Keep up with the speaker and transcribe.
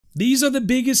These are the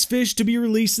biggest fish to be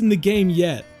released in the game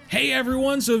yet. Hey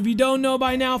everyone, so if you don't know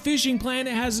by now, Fishing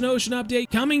Planet has an ocean update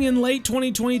coming in late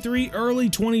 2023, early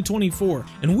 2024.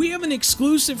 And we have an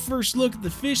exclusive first look at the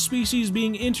fish species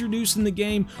being introduced in the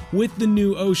game with the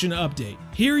new ocean update.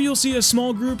 Here you'll see a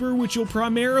small grouper which you'll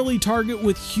primarily target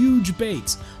with huge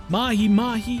baits.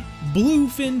 Mahi-mahi,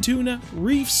 bluefin tuna,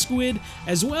 reef squid,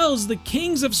 as well as the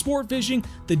kings of sport fishing,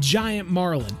 the giant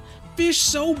marlin. Fish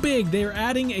so big they are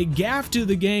adding a gaff to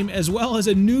the game as well as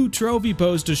a new trophy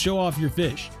pose to show off your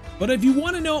fish. But if you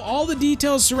want to know all the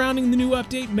details surrounding the new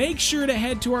update, make sure to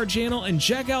head to our channel and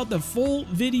check out the full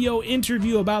video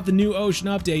interview about the new ocean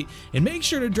update, and make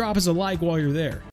sure to drop us a like while you're there.